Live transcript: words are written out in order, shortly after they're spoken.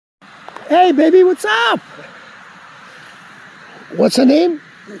Hey, baby, what's up? What's her name?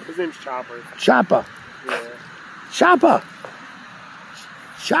 His name's Chopper. Chopper. Yeah. Chopper.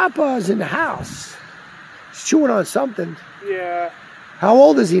 Chopper's in the house. He's chewing on something. Yeah. How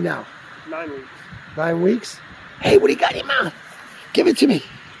old is he now? 9 weeks. 9 weeks? Hey, what do you got in your mouth? Give it to me.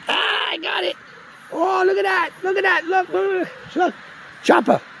 Ah, I got it. Oh, look at that. Look at that. Look, look, look.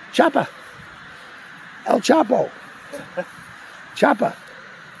 Chopper. Chopper. El Chapo. Chopper.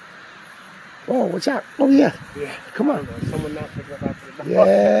 Oh, what's that? Oh, yeah. Yeah. Come on. Someone not picking up after the dog.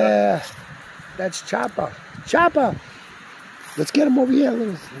 Yeah. That's Chopper. Chopper. Let's get him over here.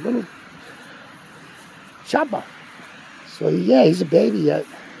 Little Chopper. So, yeah, he's a baby yet.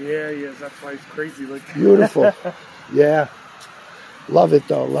 Yeah, he is. That's why he's crazy. Like Beautiful. Yeah. Love it,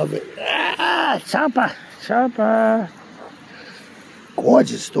 though. Love it. Ah, Chopper. Chopper.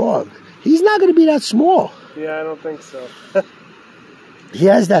 Gorgeous dog. He's not going to be that small. Yeah, I don't think so. He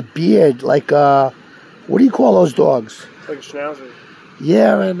has that beard, like, what do you call those dogs? Like a schnauzer.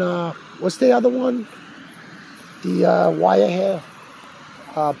 Yeah, and what's the other one? The wire hair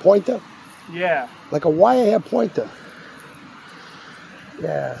pointer? Yeah. Like a wire hair pointer.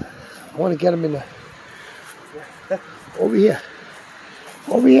 Yeah. I want to get him in the... Over here.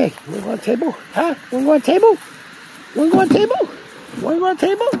 Over here. You want to go on the table? Huh? You want to go on the table? You want to go on the table? You want to go on the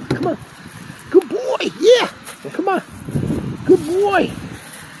table? Come on. Good boy. Yeah. Come on. Good boy.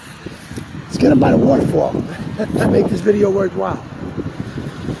 Let's get him by the waterfall to make this video worthwhile.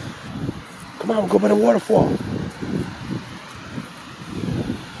 Come on, we'll go by the waterfall.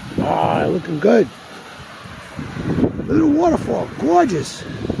 Ah, looking good. Look at the waterfall. Gorgeous.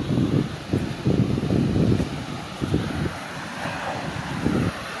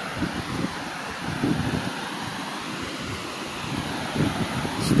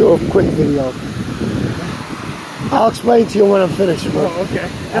 Let's do a quick video. I'll explain to you when I'm finished. Oh, okay.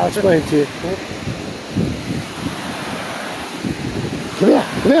 I'll explain to you. Come here,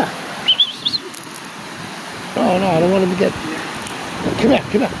 come here. Oh no, I don't want him to get... Come here,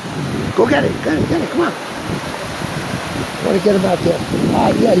 come here. Go get it, get it, come on. I want to get him out there.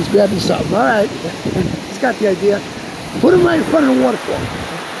 Yeah, he's grabbing something. All right. He's got the idea. Put him right in front of the waterfall.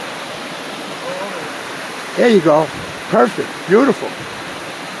 There you go. Perfect. Beautiful.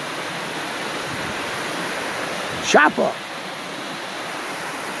 Chopper.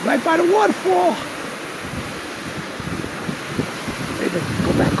 Right by the waterfall. Baby,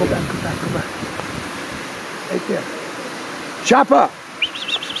 go back, go back, go back, go back. Right there. Chopper.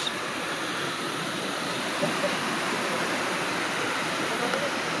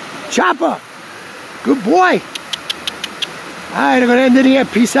 Chopper. Good boy. All right, I'm going to end it here.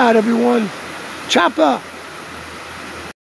 Peace out, everyone. Chopper.